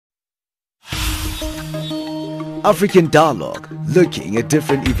African Dialogue, looking at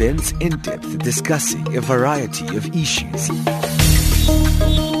different events in depth, discussing a variety of issues.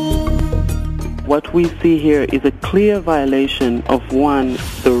 What we see here is a clear violation of, one,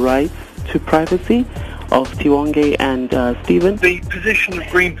 the rights to privacy of Tiwonge and Stephen. The position of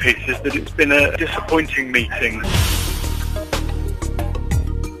Greenpeace is that it's been a disappointing meeting.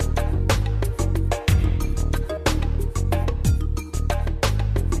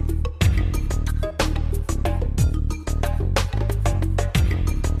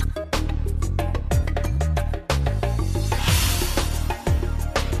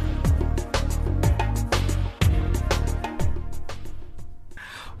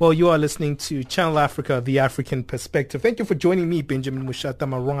 Well, you are listening to Channel Africa, the African Perspective. Thank you for joining me, Benjamin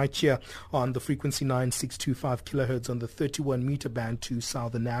Mushatama, right here on the frequency 9625 kilohertz on the 31 meter band to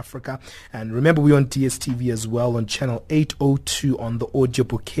Southern Africa. And remember, we're on DSTV as well on channel 802 on the audio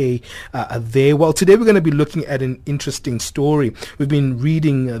bouquet there. Well, today we're going to be looking at an interesting story. We've been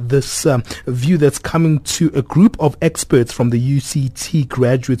reading this view that's coming to a group of experts from the UCT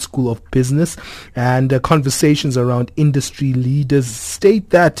Graduate School of Business, and conversations around industry leaders state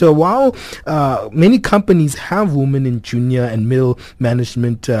that while many companies have women in junior and middle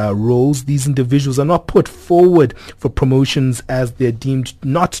management roles, these individuals are not put forward for promotions as they're deemed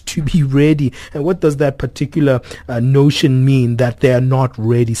not to be ready. And what does that particular notion mean, that they are not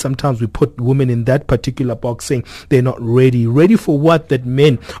ready? Sometimes we put women in that particular box saying they're not ready. Ready for what that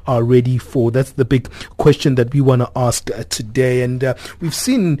men are ready for? That's the big question that we want to ask today. And we've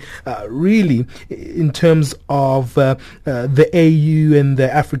seen really in terms of the AU and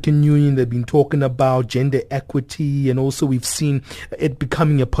the African Union, they've been talking about gender equity, and also we've seen it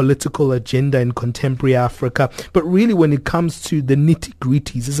becoming a political agenda in contemporary Africa. But really, when it comes to the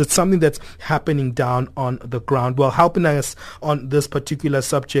nitty-gritties, is it something that's happening down on the ground? Well, helping us on this particular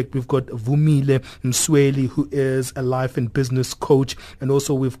subject, we've got Vumile Msweli, who is a life and business coach, and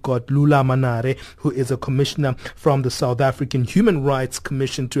also we've got Lulama Nare, who is a commissioner from the South African Human Rights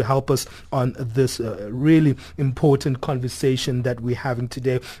Commission, to help us on this really important conversation that we're having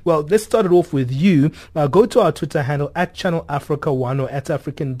today. Well, let's start it off with you. Go to our Twitter handle at Channel Africa 1 or at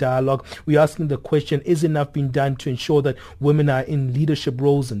African Dialogue. We're asking the question, is enough being done to ensure that women are in leadership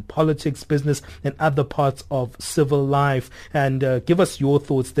roles in politics, business, and other parts of civil life? And give us your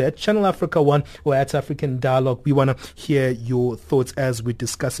thoughts there at Channel Africa 1 or at African Dialogue. We want to hear your thoughts as we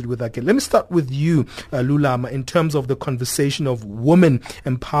discuss it with our guest. Let me start with you, Lulama, in terms of the conversation of women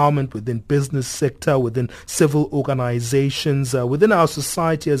empowerment within business sector, within civil organizations, within our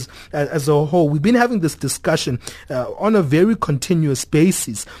society as a whole. We've been having this discussion on a very continuous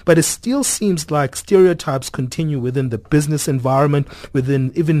basis, but it still seems like stereotypes continue within the business environment,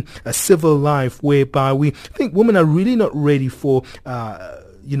 within even a civil life, whereby we think women are really not ready for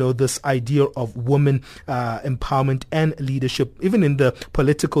this idea of women empowerment and leadership. Even in the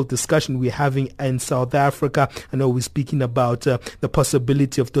political discussion we're having in South Africa, I know we're speaking about the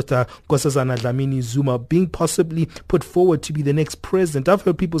possibility of Dr. Nkosazana Dlamini Zuma being possibly put forward to be the next president. I've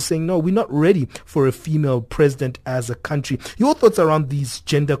heard people saying, no, we're not ready for a female president as a country. Your thoughts around these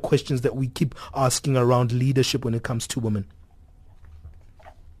gender questions that we keep asking around leadership when it comes to women?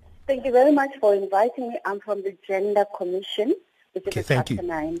 Thank you very much for inviting me. I'm from the Gender Commission, which is thank you.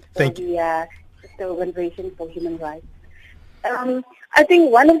 The Organization for Human Rights. I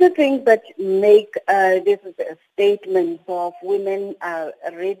think one of the things that make this statement of women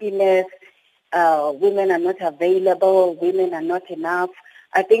readiness, women are not available, women are not enough,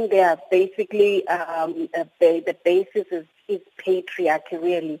 I think they are basically, the basis is patriarchy,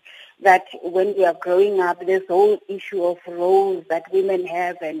 really. That when we are growing up, this whole issue of roles that women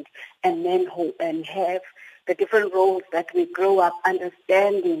have and men have, the different roles that we grow up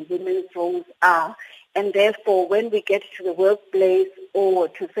understanding women's roles are. And therefore, when we get to the workplace or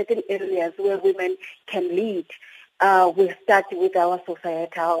to certain areas where women can lead, we start with our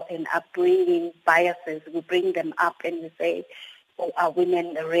societal and upbringing biases. We bring them up and we say, oh, are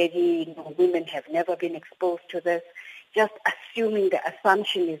women ready? No, women have never been exposed to this. Just assuming the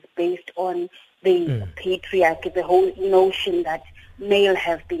assumption is based on the patriarchy, the whole notion that male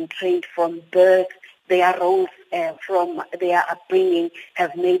have been trained from birth, their roles from their upbringing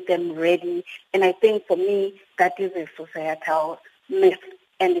have made them ready. And I think for me, that is a societal myth,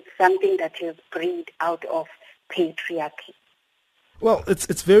 and it's something that is bred out of patriarchy. Well,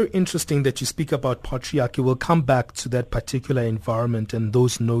 it's very interesting that you speak about patriarchy. We'll come back to that particular environment and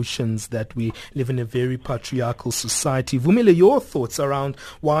those notions that we live in a very patriarchal society. Vumile, your thoughts around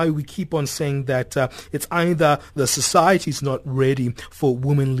why we keep on saying that it's either the society is not ready for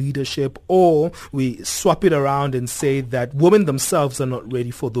women leadership, or we swap it around and say that women themselves are not ready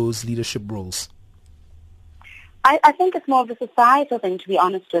for those leadership roles. I think it's more of a societal thing, to be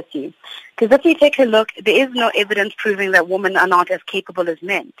honest with you. Because if we take a look, there is no evidence proving that women are not as capable as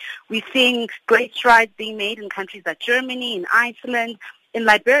men. We're seeing great strides being made in countries like Germany, in Iceland, in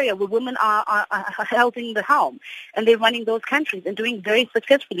Liberia, where women are holding the helm, and they're running those countries and doing very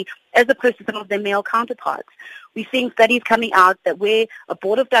successfully, as opposed to some of their male counterparts. We're seeing studies coming out that where a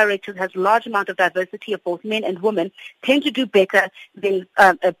board of directors has a large amount of diversity of both men and women tend to do better than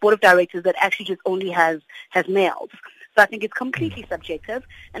a board of directors that actually just only has males. So I think it's completely subjective,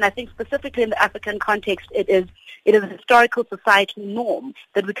 and I think specifically in the African context, it is a historical societal norm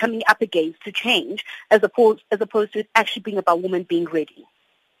that we're coming up against to change, as opposed to it actually being about women being ready.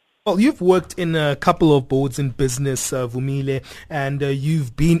 Well, you've worked in a couple of boards in business, Vumile, and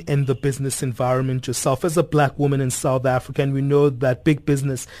you've been in the business environment yourself as a black woman in South Africa, and we know that big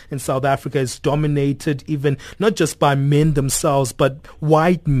business in South Africa is dominated even not just by men themselves, but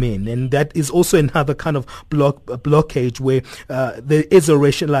white men, and that is also another kind of blockage where there is a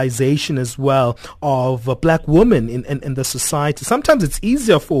racialization as well of black women in the society. Sometimes it's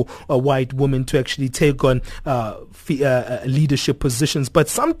easier for a white woman to actually take on leadership positions, but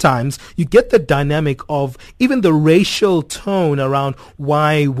sometimes you get the dynamic of even the racial tone around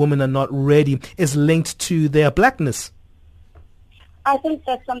why women are not ready is linked to their blackness. I think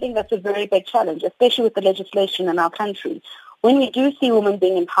that's something that's a very big challenge, especially with the legislation in our country. When we do see women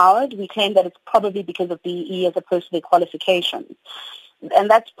being empowered, we claim that it's probably because of BE as opposed to their qualifications.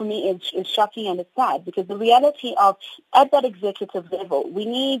 And that, for me, is shocking and it's sad, because the reality of, at that executive level, we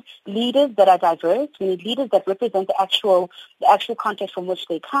need leaders that are diverse. We need leaders that represent the actual context from which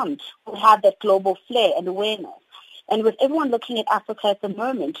they come, who have that global flair and awareness. And with everyone looking at Africa at the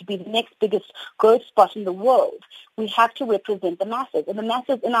moment to be the next biggest growth spot in the world, we have to represent the masses. And the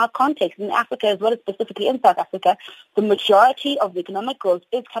masses in our context, in Africa as well as specifically in South Africa, the majority of the economic growth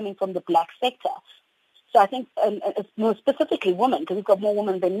is coming from the black sector. So I think it's more specifically women, because we've got more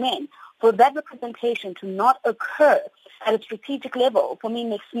women than men. For that representation to not occur at a strategic level, for me,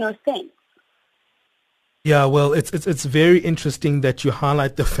 makes no sense. Yeah, well, it's very interesting that you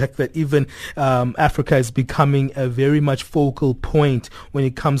highlight the fact that even Africa is becoming a very much focal point when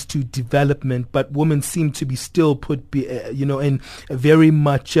it comes to development, but women seem to be still put, in very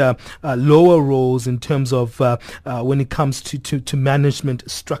much lower roles in terms of when it comes to management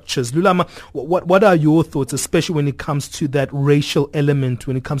structures. Lulama, what are your thoughts, especially when it comes to that racial element,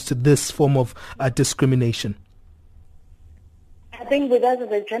 when it comes to this form of discrimination? I think with us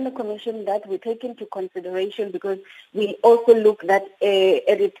as a Gender Commission that we take into consideration, because we also look at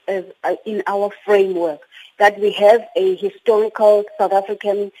it as in our framework, that we have a historical South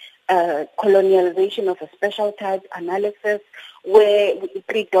African colonialization of a special type analysis, where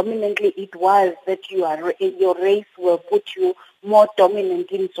predominantly it was that your race will put you more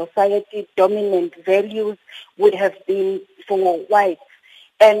dominant in society. Dominant values would have been for whites.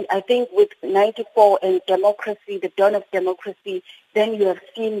 And I think with 94 and democracy, the dawn of democracy, then you have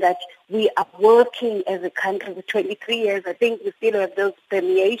seen that we are working as a country for 23 years. I think we still have those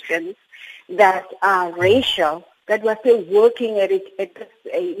permeations that are racial, that we're still working at it, at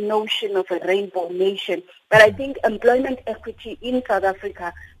this notion of a rainbow nation. But I think employment equity in South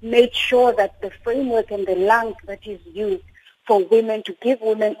Africa made sure that the framework and the language that is used for women, to give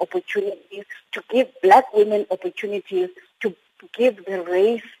women opportunities, to give black women opportunities, to give the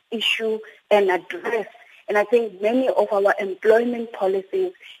race issue an address. And I think many of our employment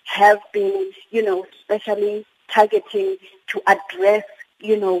policies have been, especially targeting to address,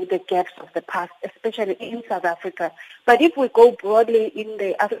 the gaps of the past, especially in South Africa. But if we go broadly in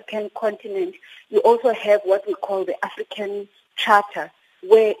the African continent, you also have what we call the African Charter,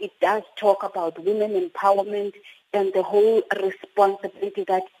 where it does talk about women empowerment and the whole responsibility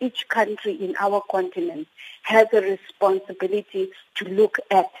that each country in our continent has a responsibility to look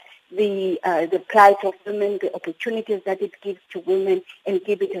at the plight of women, the opportunities that it gives to women, and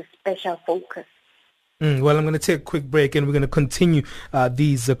give it a special focus. Well, I'm going to take a quick break and we're going to continue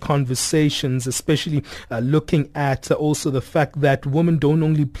these conversations, especially looking at also the fact that women don't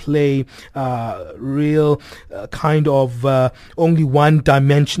only play real kind of only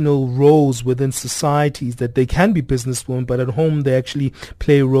one-dimensional roles within societies, that they can be businesswomen, but at home they actually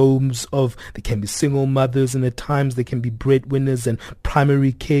play roles of, they can be single mothers, and at times they can be breadwinners and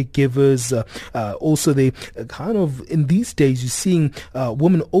primary caregivers. Also, they kind of, in these days, you're seeing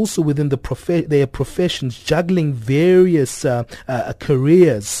women also within their profession professions, juggling various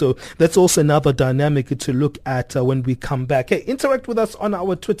careers. So that's also another dynamic to look at when we come back. Hey, interact with us on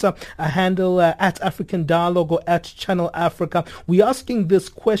our Twitter handle at African Dialogue or at Channel Africa. We're asking this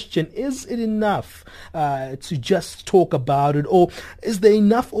question: is it enough to just talk about it, or is there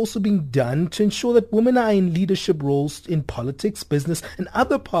enough also being done to ensure that women are in leadership roles in politics, business, and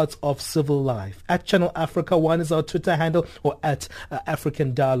other parts of civil life? At Channel Africa 1 is our Twitter handle, or at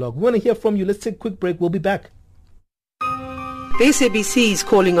African Dialogue. We want to hear from you. Let's take a quick break. We'll be back. The SABC is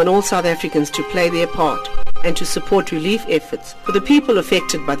calling on all South Africans to play their part and to support relief efforts for the people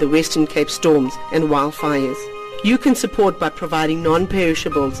affected by the Western Cape storms and wildfires. You can support by providing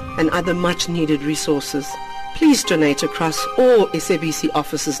non-perishables and other much-needed resources. Please donate across all SABC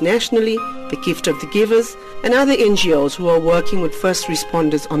offices nationally, the Gift of the Givers, and other NGOs who are working with first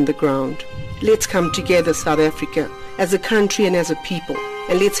responders on the ground. Let's come together, South Africa, as a country and as a people,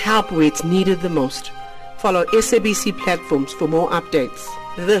 and let's help where it's needed the most. Follow SABC platforms for more updates.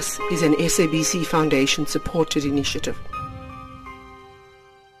 This is an SABC Foundation-supported initiative.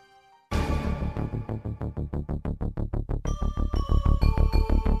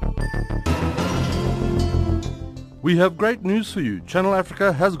 We have great news for you. Channel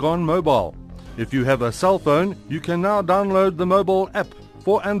Africa has gone mobile. If you have a cell phone, you can now download the mobile app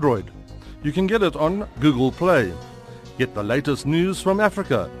for Android. You can get it on Google Play. Get the latest news from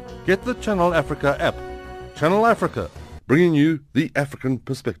Africa. Get the Channel Africa app. Channel Africa, bringing you the African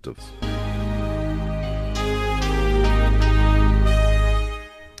perspectives.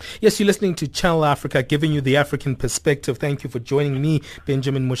 Yes, you're listening to Channel Africa, giving you the African perspective. Thank you for joining me,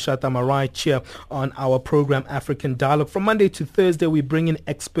 Benjamin Mushatama, right here on our program, African Dialogue. From Monday to Thursday, we bring in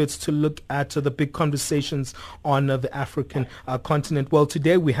experts to look at the big conversations on the African continent. Well,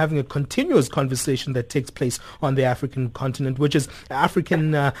 today we're having a continuous conversation that takes place on the African continent, which is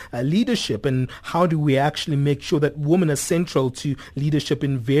African leadership, and how do we actually make sure that women are central to leadership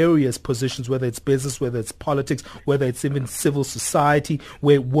in various positions, whether it's business, whether it's politics, whether it's even civil society,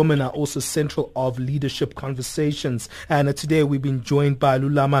 where women are also central of leadership conversations. And today we've been joined by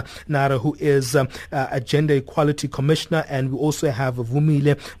Lulama Nare, who is a Gender Equality Commissioner, and we also have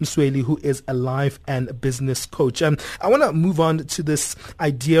Vumile Msweli, who is a life and business coach. I want to move on to this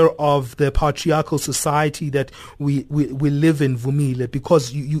idea of the patriarchal society that we live in, Vumile,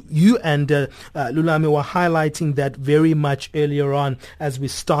 because you and Lulama were highlighting that very much earlier on as we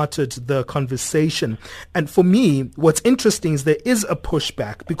started the conversation. And for me, what's interesting is there is a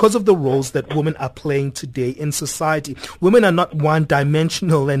pushback because of the roles that women are playing today in society. Women are not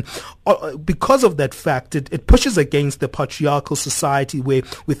one-dimensional, and because of that fact, it pushes against the patriarchal society where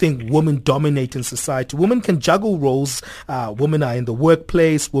we think women dominate in society. Women can juggle roles. Women are in the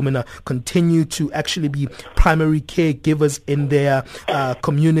workplace. Women continue to actually be primary caregivers in their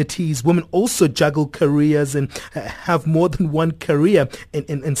communities. Women also juggle careers and have more than one career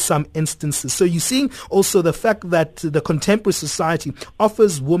in some instances. So you're seeing also the fact that the contemporary society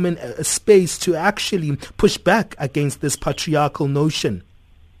offers women a space to actually push back against this patriarchal notion.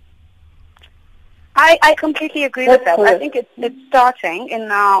 I completely agree with that. I think it's starting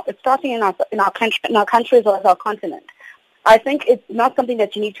in our country as well as our continent. I think it's not something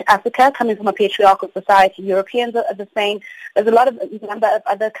that's unique to Africa, coming from a patriarchal society. Europeans are the same. There's a number of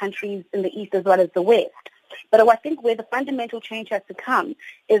other countries in the East as well as the West. But I think where the fundamental change has to come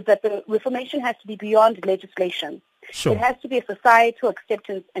is that the reformation has to be beyond legislation. Sure. It has to be a societal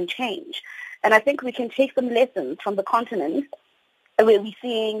acceptance and change. And I think we can take some lessons from the continent, where we're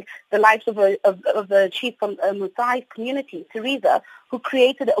seeing the lives of the chief from Maasai community, Teresa, who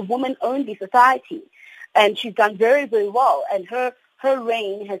created a woman-only society. And she's done very, very well. And her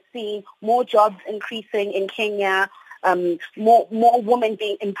reign has seen more jobs increasing in Kenya, more women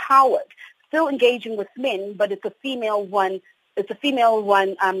being empowered, still engaging with men, but it's a female one. It's a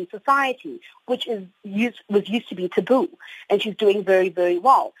female-run society, which was used to be taboo, and she's doing very, very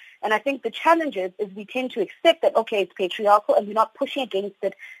well. And I think the challenge is we tend to accept that, okay, it's patriarchal, and we're not pushing against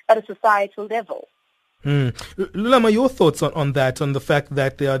it at a societal level. Lulama, your thoughts on that, on the fact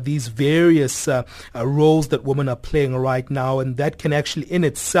that there are these various roles that women are playing right now, and that can actually in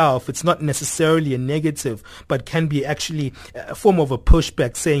itself, it's not necessarily a negative, but can be actually a form of a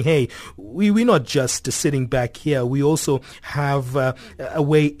pushback saying, hey, we're not just sitting back here, we also have a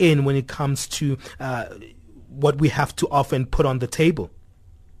way in when it comes to what we have to offer and put on the table.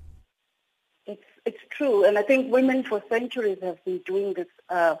 It's true, and I think women for centuries have been doing this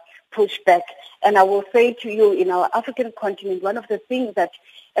pushback. And I will say to you, in our African continent, one of the things that,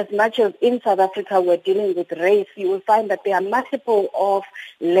 as much as in South Africa we're dealing with race, you will find that there are multiple of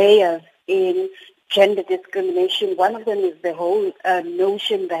layers in gender discrimination. One of them is the whole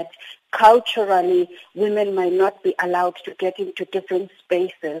notion that culturally women might not be allowed to get into different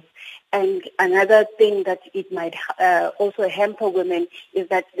spaces. And another thing that it might also hamper women is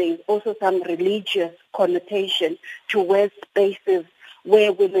that there is also some religious connotation to where spaces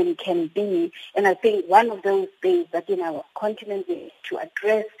where women can be. And I think one of those things that in our continent we need to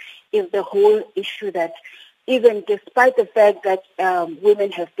address is the whole issue that even despite the fact that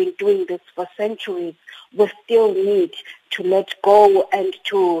women have been doing this for centuries, we still need to let go and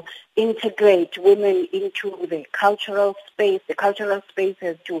to integrate women into the cultural space. The cultural space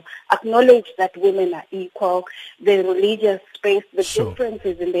has to acknowledge that women are equal. The religious space, the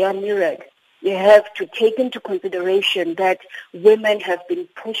differences in they are mirrored. You have to take into consideration that women have been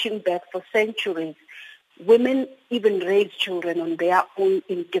pushing back for centuries. Women even raise children on their own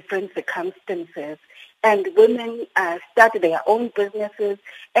in different circumstances. And women start their own businesses.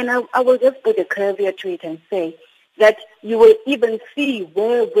 And I will just put a caveat to it and say that you will even see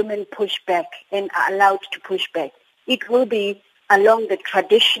where women push back and are allowed to push back. It will be along the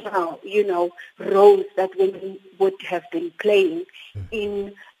traditional, roles that women would have been playing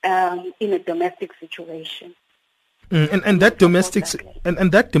in a domestic situation. And that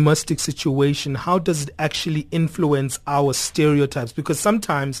domestic situation, how does it actually influence our stereotypes? Because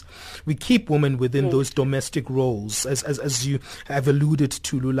sometimes we keep women within those domestic roles, as you have alluded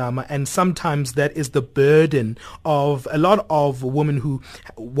to, Lulama, and sometimes that is the burden of a lot of women who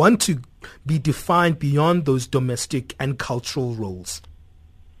want to be defined beyond those domestic and cultural roles.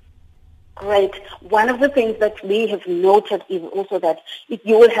 Great. One of the things that we have noted is also that if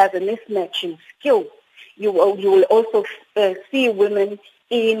you will have a mismatch in skills, you will also see women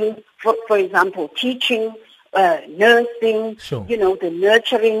in, for example, teaching, nursing, the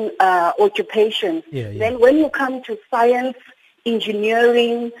nurturing occupations. Then when you come to science,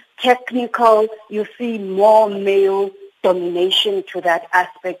 engineering, technical, you see more male domination to that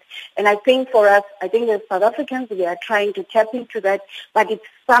aspect. And I think for us, as South Africans, we are trying to tap into that, but it's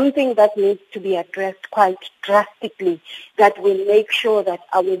something that needs to be addressed quite drastically, that we make sure that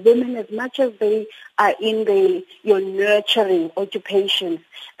our women, as much as they are in your nurturing occupations,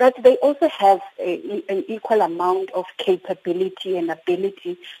 that they also have an equal amount of capability and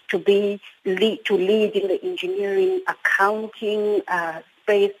ability to lead in the engineering, accounting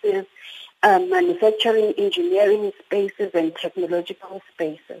spaces, manufacturing, engineering spaces, and technological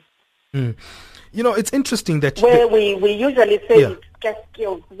spaces. It's interesting that where we usually say it's scarce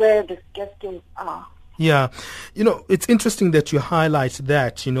skills, where the scarce skills are. Yeah. It's interesting that you highlight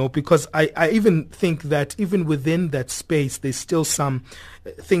that, because I even think that even within that space, there's still some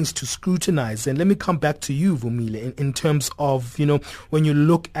things to scrutinize. And let me come back to you, Vumile, in terms of, when you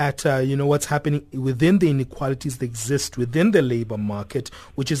look at, what's happening within the inequalities that exist within the labor market,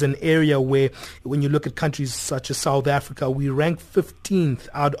 which is an area where, when you look at countries such as South Africa, we rank 15th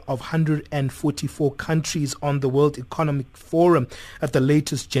out of 144 countries on the World Economic Forum at the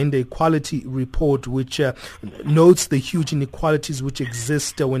latest gender equality report, which notes the huge inequalities which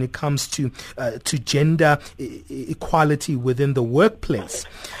exist when it comes to gender equality within the workplace.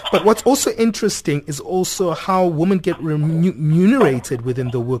 But what's also interesting is also how women get remunerated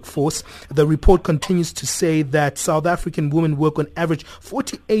within the workforce. The report continues to say that South African women work on average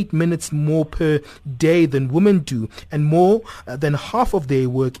 48 minutes more per day than women do, and more than half of their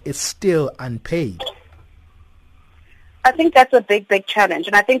work is still unpaid. I think that's a big, big challenge,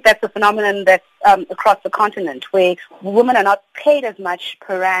 and I think that's a phenomenon that's across the continent, where women are not paid as much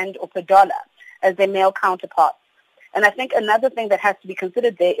per rand or per dollar as their male counterparts. And I think another thing that has to be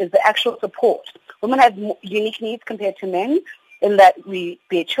considered there is the actual support. Women have unique needs compared to men in that we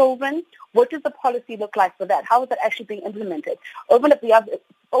bear children. What does the policy look like for that? How is that actually being implemented? Over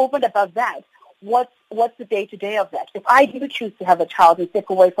and above that, what's the day-to-day of that? If I do choose to have a child and step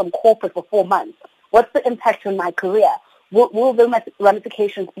away from corporate for 4 months, what's the impact on my career? Will the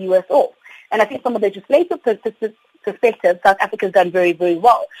ramifications be worse off? And I think from a legislative perspective, South Africa has done very, very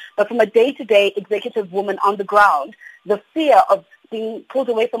well. But from a day-to-day executive woman on the ground, the fear of being pulled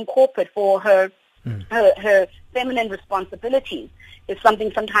away from corporate for her feminine responsibilities is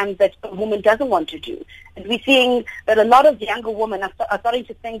something sometimes that a woman doesn't want to do. And we're seeing that a lot of younger women are starting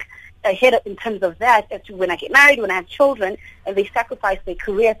to think ahead in terms of that, as to when I get married, when I have children, and they sacrifice their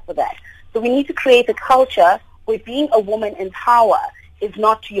careers for that. So we need to create a culture where being a woman in power is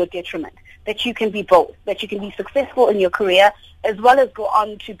not to your detriment, that you can be both, that you can be successful in your career as well as go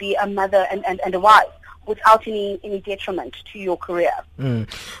on to be a mother and a wife. without any detriment to your career.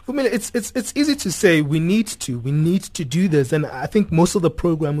 Vumile, it's easy to say we need to do this, and I think most of the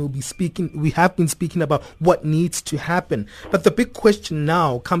program we have been speaking about what needs to happen. But the big question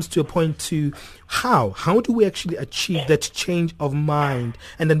now comes to a point to how do we actually achieve that change of mind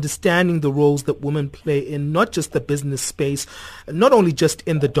and understanding the roles that women play in not just the business space, not only just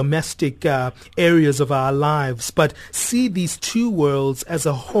in the domestic areas of our lives, but see these two worlds as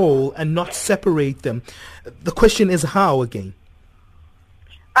a whole and not separate them. The question is how again?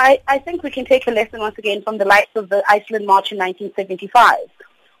 I think we can take a lesson once again from the likes of the Iceland March in 1975,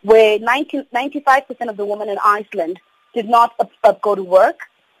 where 95% of the women in Iceland did not go to work.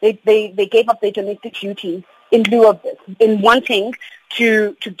 They gave up their domestic duties in lieu of this, in wanting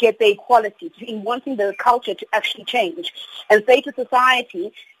to get the equality, in wanting the culture to actually change, and say to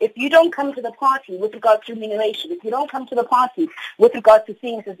society, if you don't come to the party with regards to remuneration, if you don't come to the party with regards to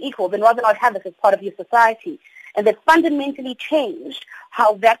seeing us as equal, then rather not have us as part of your society. And that fundamentally changed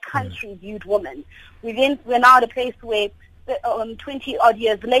how that country viewed women. We're now at a place where 20 odd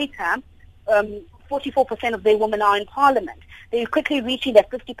years later, 44% of their women are in parliament. They're quickly reaching that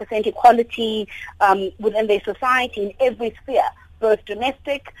 50% equality within their society in every sphere, both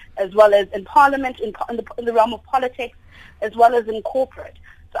domestic as well as in parliament, in the realm of politics, as well as in corporate.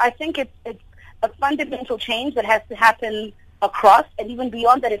 So I think it's a fundamental change that has to happen across, and even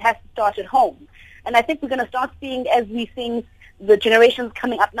beyond that, it has to start at home. And I think we're going to start seeing, as we're seeing the generations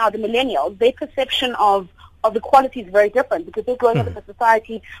coming up now, the millennials, their perception of equality is very different, because they're growing up in a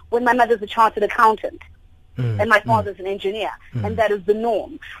society when my mother's a chartered accountant and my father's an engineer, and that is the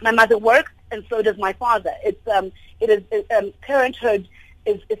norm. My mother works, and so does my father. Parenthood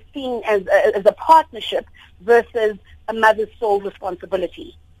is seen as a partnership versus a mother's sole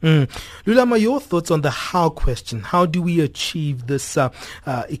responsibility. Lulama, your thoughts on the how question. How do we achieve this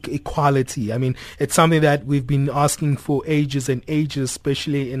equality? I mean, it's something that we've been asking for ages and ages,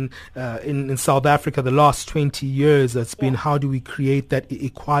 especially in South Africa. The last 20 years, it's been how do we create that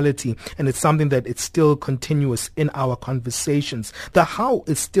equality? And it's something that it's still continuous in our conversations. The how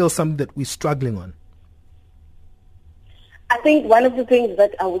is still something that we're struggling on. I think one of the things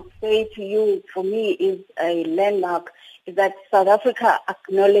that I would say to you, for me, is a landmark, is that South Africa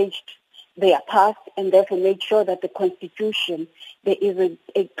acknowledged their past and therefore made sure that the Constitution, there is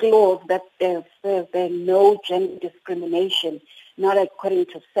a clause that says there's no gender discrimination, not according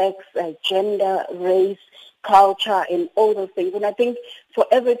to sex, gender, race, culture, and all those things. And I think for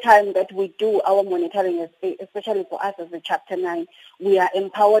every time that we do our monitoring, especially for us as a Chapter 9, we are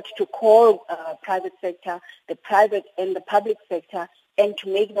empowered to call private sector, the private and the public sector, and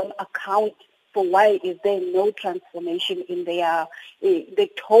to make them account for why is there no transformation in their,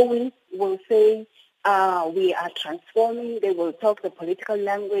 the tone will say, we are transforming, they will talk the political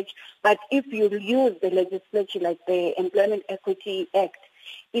language, but if you use the legislature like the Employment Equity Act,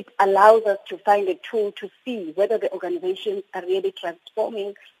 it allows us to find a tool to see whether the organizations are really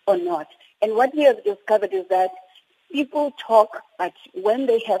transforming or not. And what we have discovered is that people talk, but when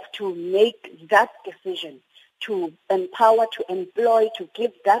they have to make that decision, to empower, to employ, to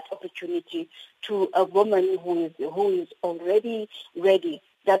give that opportunity to a woman who is already ready,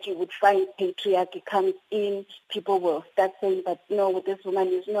 that you would find patriarchy comes in, people will start saying, but no, this woman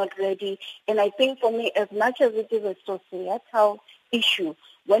is not ready. And I think for me, as much as it is a societal issue,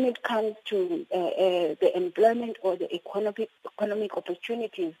 when it comes to the employment or the economic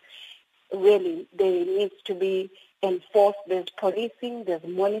opportunities, really, there needs to be enforced. There's policing, there's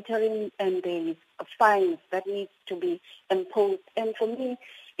monitoring, and there's fines that needs to be imposed. And for me,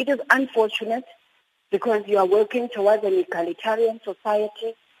 it is unfortunate because you are working towards an egalitarian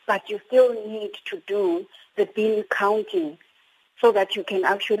society, but you still need to do the bean counting so that you can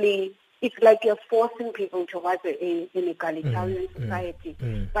actually, it's like you're forcing people towards an egalitarian society.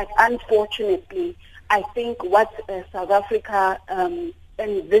 But unfortunately, I think what South Africa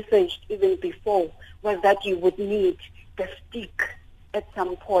envisaged even before was that you would need the stick at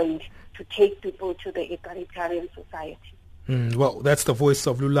some point to take people to the egalitarian society. Well, that's the voice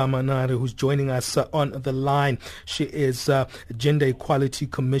of Lulama Nare, who's joining us on the line. She is Gender Equality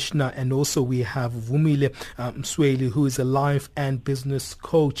Commissioner, and also we have Vumile Msweli, who is a life and business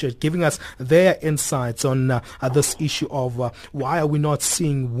coach, giving us their insights on this issue of why are we not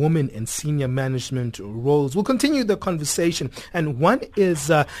seeing women in senior management roles. We'll continue the conversation, and one is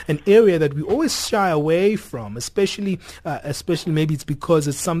an area that we always shy away from, especially maybe it's because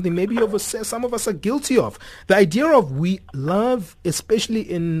it's something maybe some of us are guilty of. The idea of we love, especially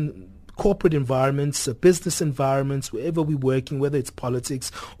in corporate environments, business environments, wherever we're working, whether it's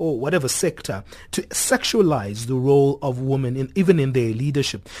politics or whatever sector, to sexualize the role of women even in their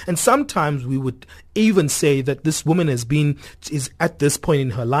leadership. And sometimes we would even say that this woman is at this point in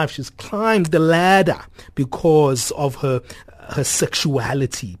her life, she's climbed the ladder because of her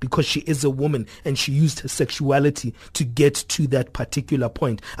sexuality, because she is a woman and she used her sexuality to get to that particular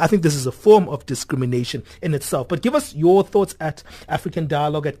point. I think this is a form of discrimination in itself. But give us your thoughts at African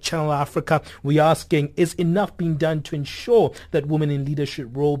Dialogue at Channel Africa. We're asking, is enough being done to ensure that women in leadership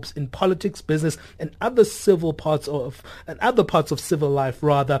roles in politics, business, and other parts of civil life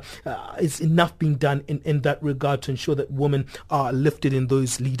is enough being done in that regard to ensure that women are lifted in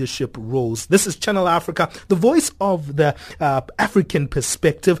those leadership roles? This is Channel Africa, the voice of the African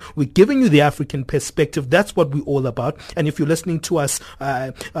perspective. We're giving you the African perspective. That's what we're all about. And if you're listening to us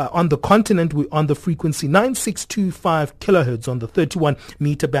on the continent, we're on the frequency 9625 kilohertz on the 31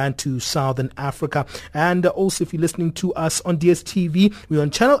 meter band to Southern Africa. And also, if you're listening to us on DSTV, we're on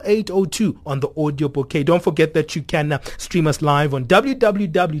channel 802 on the audio bouquet. Don't forget that you can stream us live on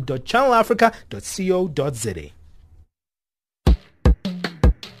www.channelafrica.co.za.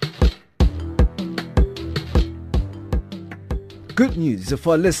 Good news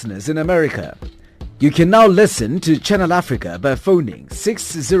for our listeners in America. You can now listen to Channel Africa by phoning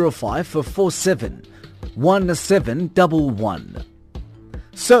 605-447-1711.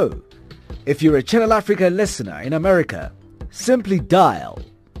 So, if you're a Channel Africa listener in America, simply dial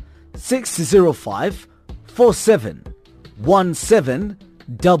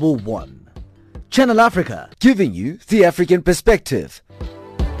 605-47-1711. Channel Africa, giving you the African perspective.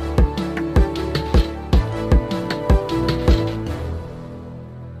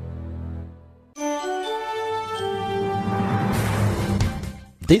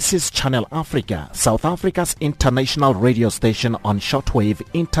 This is Channel Africa, South Africa's international radio station on shortwave,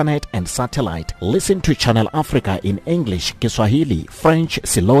 internet and satellite. Listen to Channel Africa in English, Kiswahili, French,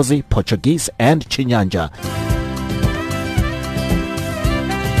 Silozi, Portuguese and Chinyanja.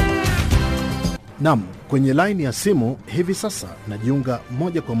 Naam, kwenye line ya simu hivi sasa najiunga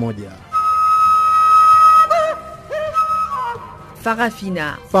moja kwa moja.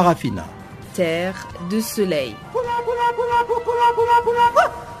 Farafina. Terre de soleil.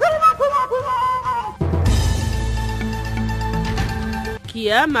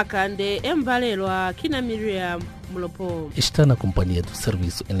 Kia Makande Embalelwa Kina Miriam Mulopo. Está na companhia do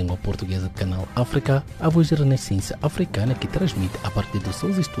serviço em língua portuguesa do Canal África, a voz da Renascença africana que transmite a partir dos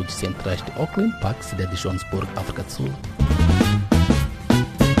seus estúdios centrais de Auckland Park, cidade de Johannesburg, África do Sul.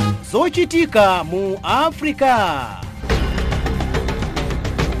 Zochitika mu África.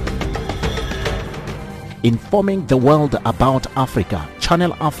 Informing the world about Africa,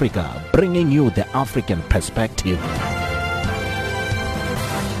 Channel Africa, bringing you the African perspective.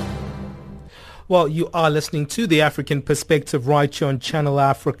 Well, you are listening to the African Perspective right here on Channel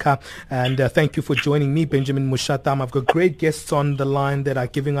Africa, and thank you for joining me, Benjamin Mushatam. I've got great guests on the line that are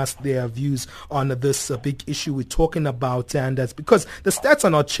giving us their views on this big issue we're talking about, and that's because the stats are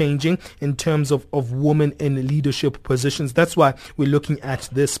not changing in terms of women in leadership positions. That's why we're looking at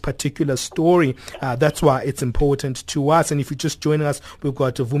this particular story. That's why it's important to us. And if you're just joining us, we've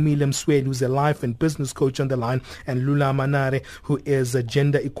got Vumile Msweli, who's a life and business coach on the line, and Lulama Nare, who is a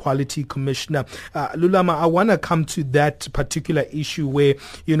gender equality commissioner. Lulama, I want to come to that particular issue where,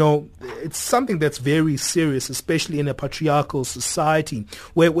 it's something that's very serious, especially in a patriarchal society,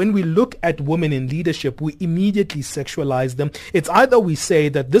 where when we look at women in leadership, we immediately sexualize them. It's either we say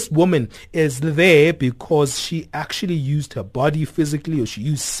that this woman is there because she actually used her body physically, or she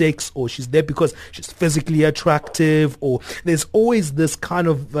used sex, or she's there because she's physically attractive, or there's always this kind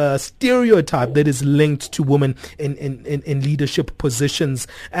of stereotype that is linked to women in leadership positions.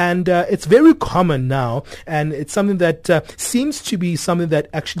 And it's very common now, and it's something that seems to be something that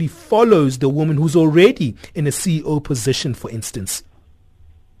actually follows the woman who's already in a CEO position, for instance.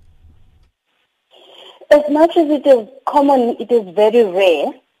 As much as it is common, it is very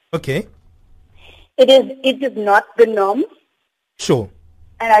rare. Okay. It is not the norm. Sure.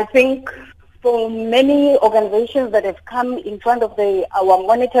 And I think for many organizations that have come in front of our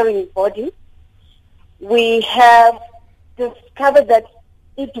monitoring body, we have discovered that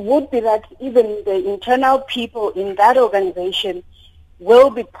it would be that even the internal people in that organization will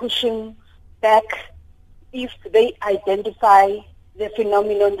be pushing back if they identify the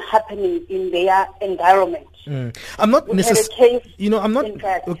phenomenon happening in their environment. I'm not necessarily, I'm not,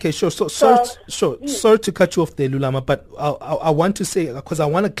 okay, sure. Sorry to cut you off there, Lulama, but I want to say, because I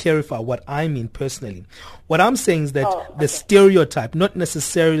want to clarify what I mean personally. What I'm saying is that the stereotype, not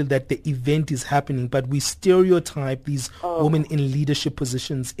necessarily that the event is happening, but we stereotype these women in leadership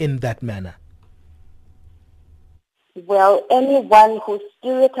positions in that manner. Well, anyone who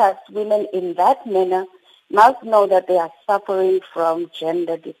stereotypes women in that manner must know that they are suffering from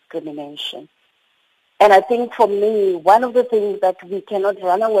gender discrimination. And I think for me, one of the things that we cannot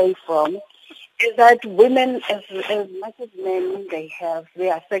run away from is that women, as much as men, they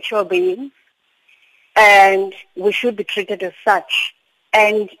are sexual beings, and we should be treated as such.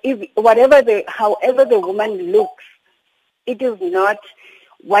 And however the woman looks, it is not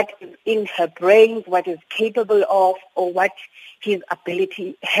what is in her brain, what is capable of, or what her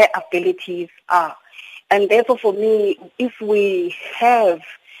abilities are. And therefore, for me, if we have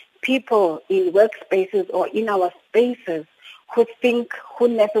people in workspaces or in our spaces who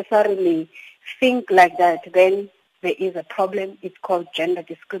necessarily think like that, then there is a problem. It's called gender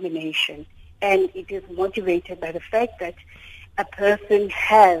discrimination. And it is motivated by the fact that a person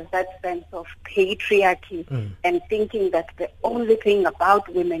has that sense of patriarchy and thinking that the only thing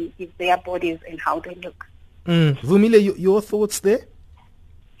about women is their bodies and how they look. Vumile, your thoughts there?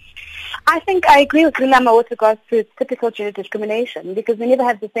 I think I agree with Lulama with regards to typical gender discrimination, because we never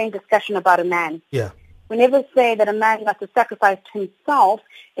have the same discussion about a man. Yeah. We never say that a man must have sacrificed himself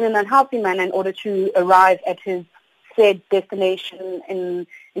in an unhealthy manner in order to arrive at his said destination in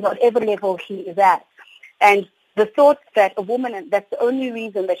whatever level he is at. And the thought that a woman, that's the only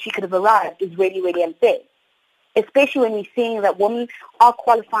reason that she could have arrived, is really, really unfair, especially when we're seeing that women are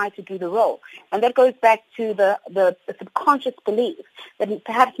qualified to do the role. And that goes back to the subconscious belief that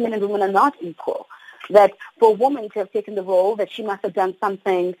perhaps men and women are not equal, that for a woman to have taken the role, that she must have done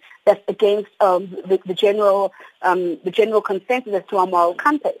something that's against the general consensus as to our moral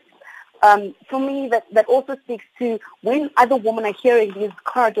compass. For me, that also speaks to when other women are hearing these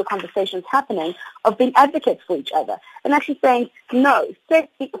corridor conversations happening of being advocates for each other and actually saying, no, said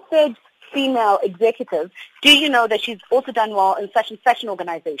female executive, do you know that she's also done well in such and such an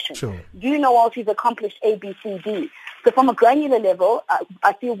organization? Sure. Do you know all she's accomplished A, B, C, D? So from a granular level,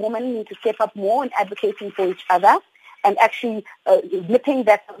 I feel women need to step up more in advocating for each other and actually nipping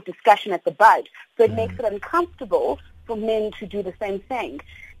that sort of discussion at the bud. So it makes it uncomfortable for men to do the same thing.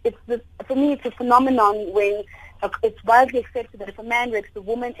 For me, it's a phenomenon when it's widely accepted that if a man rapes a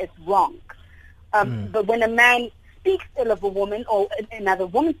woman, it's wrong. But when a man speaks ill of a woman or another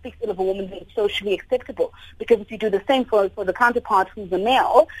woman speaks ill of a woman, then it's socially acceptable. Because if you do the same for the counterpart who's a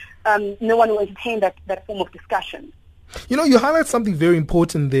male, no one will entertain that form of discussion. You highlight something very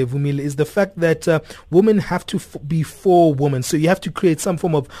important there, Vumile, is the fact that women have to be for women. So you have to create some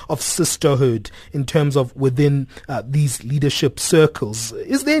form of sisterhood in terms of within these leadership circles.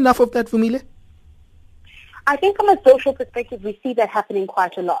 Is there enough of that, Vumile? I think from a social perspective, we see that happening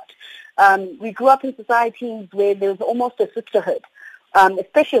quite a lot. We grew up in societies where there was almost a sisterhood,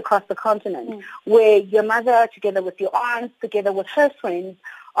 especially across the continent, where your mother, together with your aunts, together with her friends,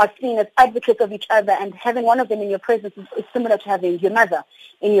 are seen as advocates of each other, and having one of them in your presence is similar to having your mother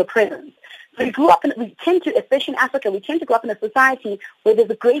in your presence. So especially in Africa, we tend to grow up in a society where there's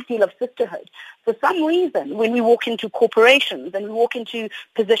a great deal of sisterhood. For some reason, when we walk into corporations and we walk into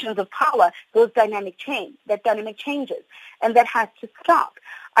positions of power, that dynamic changes, and that has to stop.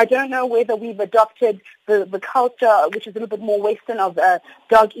 I don't know whether we've adopted the culture, which is a little bit more Western, of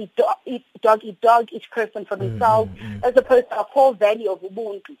dog eat dog, each person for themselves, as opposed to our core value of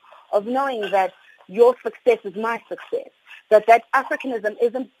Ubuntu, of knowing that your success is my success, that Africanism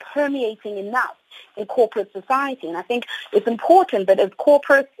isn't permeating enough in corporate society. And I think it's important that as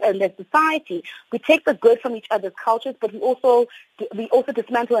corporates and as society, we take the good from each other's cultures, but we also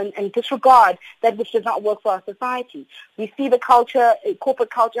dismantle and disregard that which does not work for our society. We see the culture,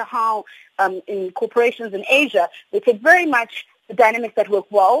 corporate culture, how in corporations in Asia, they take very much the dynamics that work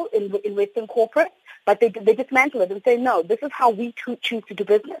well in Western corporates, but they dismantle it and say, no, this is how we choose to do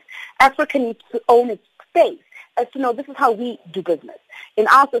business. Africa needs to own its space as to know this is how we do business. In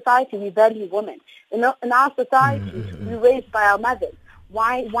our society, we value women. In our society, we're raised by our mothers.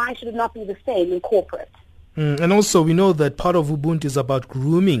 Why should it not be the same in corporate? And also, we know that part of Ubuntu is about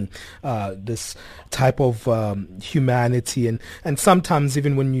grooming this type of humanity. And sometimes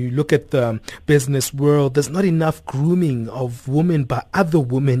even when you look at the business world, there's not enough grooming of women by other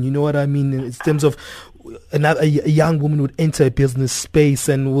women. You know what I mean? In terms of a young woman would enter a business space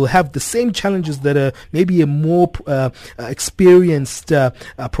and will have the same challenges that maybe a more experienced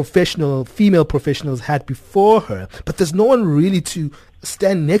female professionals had before her, but there's no one really to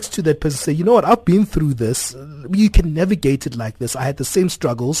stand next to that person and say, you know what, I've been through this. You can navigate it like this. I had the same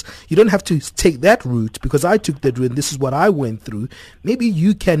struggles. You don't have to take that route because I took that route and this is what I went through. Maybe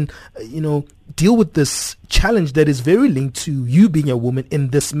you can, deal with this challenge that is very linked to you being a woman in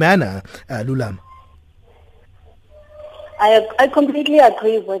this manner, Lulama. I completely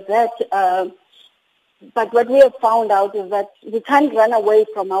agree with that. But what we have found out is that we can't run away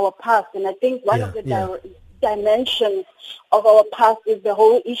from our past. And I think one of the dimensions of our past is the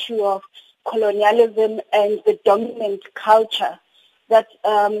whole issue of colonialism and the dominant culture. That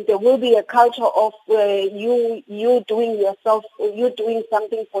there will be a culture of you doing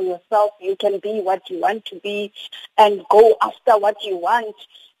something for yourself. You can be what you want to be and go after what you want.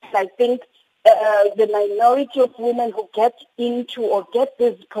 And I think the minority of women who get into or get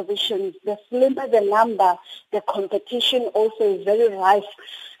these positions, the slimmer the number, the competition also is very rife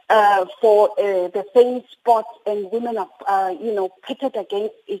for the same spot, and women are, pitted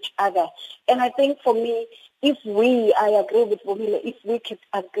against each other. And I think for me, I agree with Vumile, if we could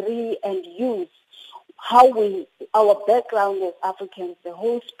agree and use our background as Africans, the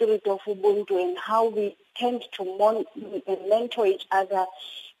whole spirit of Ubuntu, and how we tend to mentor each other,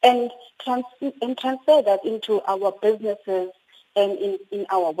 and transfer that into our businesses and in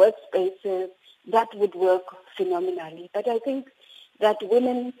our workspaces, that would work phenomenally. But I think that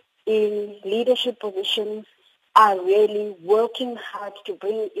women in leadership positions are really working hard to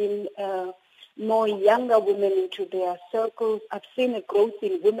bring in more younger women into their circles. I've seen a growth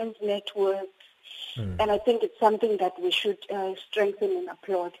in women's networks, and I think it's something that we should strengthen and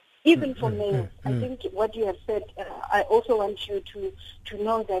applaud. Even for males, I think what you have said, I also want you to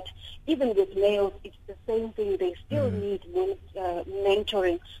know that even with males, it's the same thing. They still need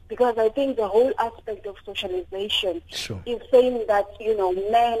mentoring, because I think the whole aspect of socialization is saying that,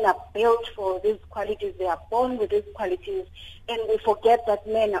 men are built for these qualities. They are born with these qualities. And we forget that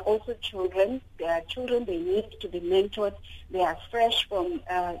men are also children. They are children. They need to be mentored. They are fresh from,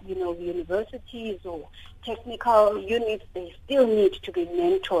 universities or technical units. They still need to be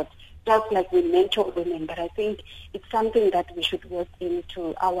mentored, just like we mentor women. But I think it's something that we should work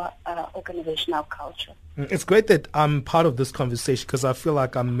into our organizational culture. It's great that I'm part of this conversation, because I feel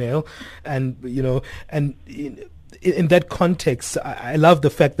like I'm male, and in that context, I love the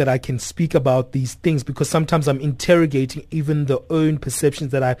fact that I can speak about these things, because sometimes I'm interrogating even the own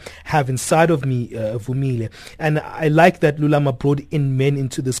perceptions that I have inside of me, Vumile. And I like that Lulama brought in men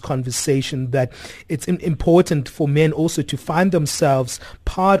into this conversation, that it's important for men also to find themselves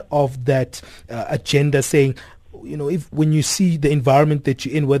part of that agenda, saying, if when you see the environment that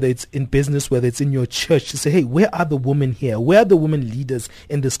you're in, whether it's in business, whether it's in your church, to say, hey, where are the women here? Where are the women leaders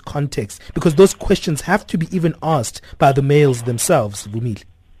in this context? Because those questions have to be even asked by the males themselves, Vumile.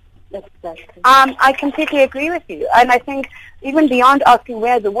 Exactly. I completely agree with you. And I think even beyond asking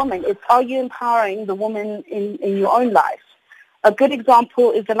where the woman, it's are you empowering the woman in your own life? A good example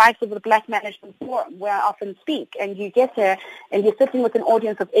is the likes of the Black Management Forum, where I often speak, and you get there and you're sitting with an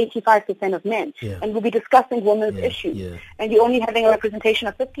audience of 85% of men, and we'll be discussing women's issues, and you're only having a representation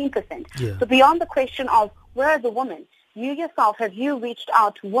of 15%. So beyond the question of where are the women, you yourself, have you reached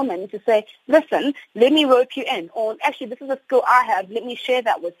out to women to say, listen, let me rope you in, or actually this is a skill I have, let me share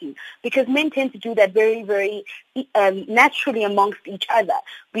that with you? Because men tend to do that very, very naturally amongst each other.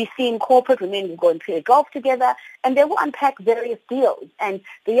 We see in corporate women who go and play golf together, and they will unpack various deals, and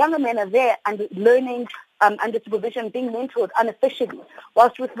the younger men are there and learning under supervision, being mentored unofficially.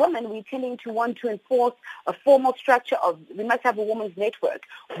 Whilst with women, we're tending to want to enforce a formal structure of, we must have a women's network.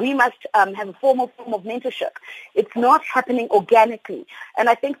 We must have a formal form of mentorship. It's not happening organically. And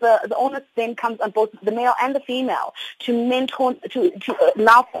I think the onus then comes on both the male and the female to mentor, to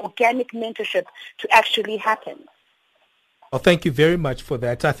allow for organic mentorship to actually happen. Well, thank you very much for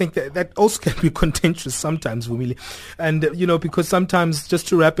that. I think that also can be contentious sometimes, Vumile. And, because sometimes, just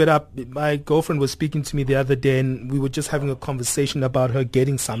to wrap it up, my girlfriend was speaking to me the other day, and we were just having a conversation about her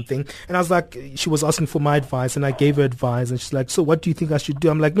getting something. And I was like, she was asking for my advice, and I gave her advice. And she's like, so what do you think I should do?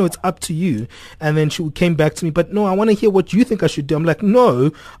 I'm like, no, it's up to you. And then she came back to me, but no, I want to hear what you think I should do. I'm like,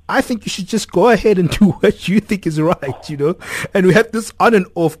 no, I think you should just go ahead and do what you think is right, And we had this on and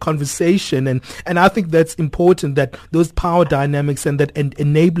off conversation. And I think that's important, that those power dynamics and that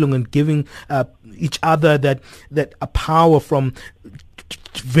enabling and giving each other that a power from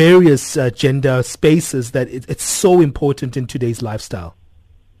various gender spaces, that it's so important in today's lifestyle.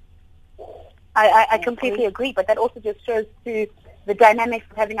 I completely agree, but that also just shows to the dynamics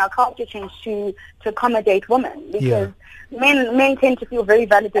of having our culture change to accommodate women, because men tend to feel very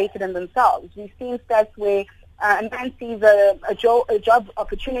validated in themselves. We've seen stats where a man sees a job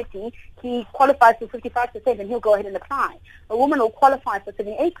opportunity, he qualifies for 55% and he'll go ahead and apply. A woman will qualify for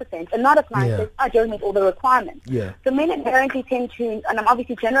 78% and not apply and says, I don't meet all the requirements. So men inherently tend to, and I'm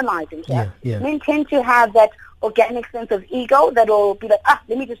obviously generalizing here, men tend to have that organic sense of ego that will be like,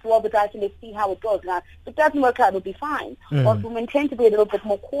 let me just roll the dice and let's see how it goes. Now, if it doesn't work out, it'll be fine. Whilst women tend to be a little bit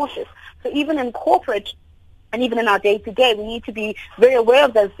more cautious. So even in corporate, and even in our day-to-day, we need to be very aware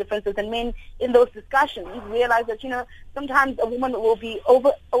of those differences. And men, in those discussions, realize that, sometimes a woman will be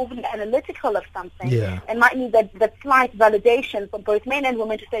overly analytical of something and might need that slight validation from both men and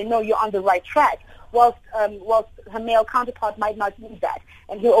women to say, no, you're on the right track, whilst her male counterpart might not need that.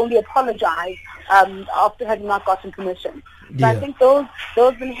 And he'll only apologize after having not gotten permission. So I think those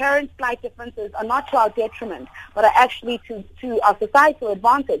inherent slight differences are not to our detriment, but are actually to our societal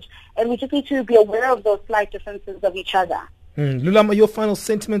advantage. And we just need to be aware of those slight differences of each other. Lulama, your final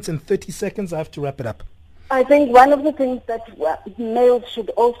sentiments in 30 seconds. I have to wrap it up. I think one of the things that males should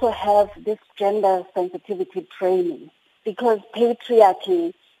also have this gender sensitivity training, because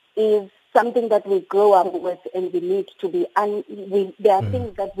patriarchy is something that we grow up with, and we need to be. There are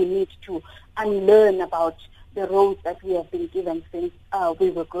things that we need to unlearn about the roles that we have been given since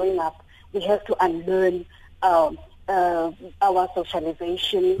we were growing up. We have to unlearn our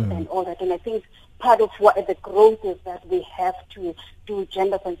socialization and all that. And I think part of what the growth is that we have to do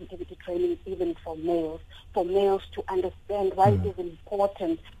gender sensitivity training even for males to understand why it is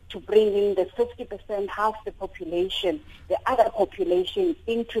important to bring in the 50%, half the population, the other population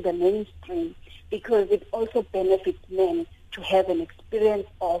into the mainstream, because it also benefits men to have an experience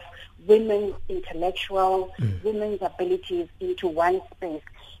of women's intellectual, women's abilities into one space.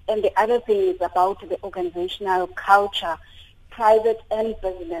 And the other thing is about the organizational culture, private and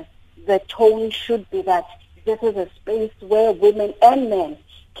business. The tone should be that this is a space where women and men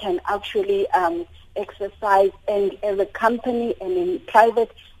can actually exercise, and as a company and in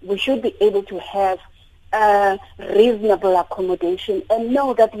private, we should be able to have reasonable accommodation and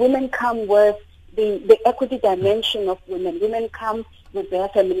know that women come with the equity dimension of women. Women come with their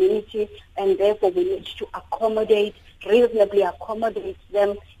femininity, and therefore we need to reasonably accommodate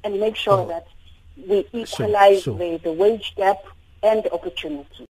them and make sure that we equalize the wage gap and the opportunity.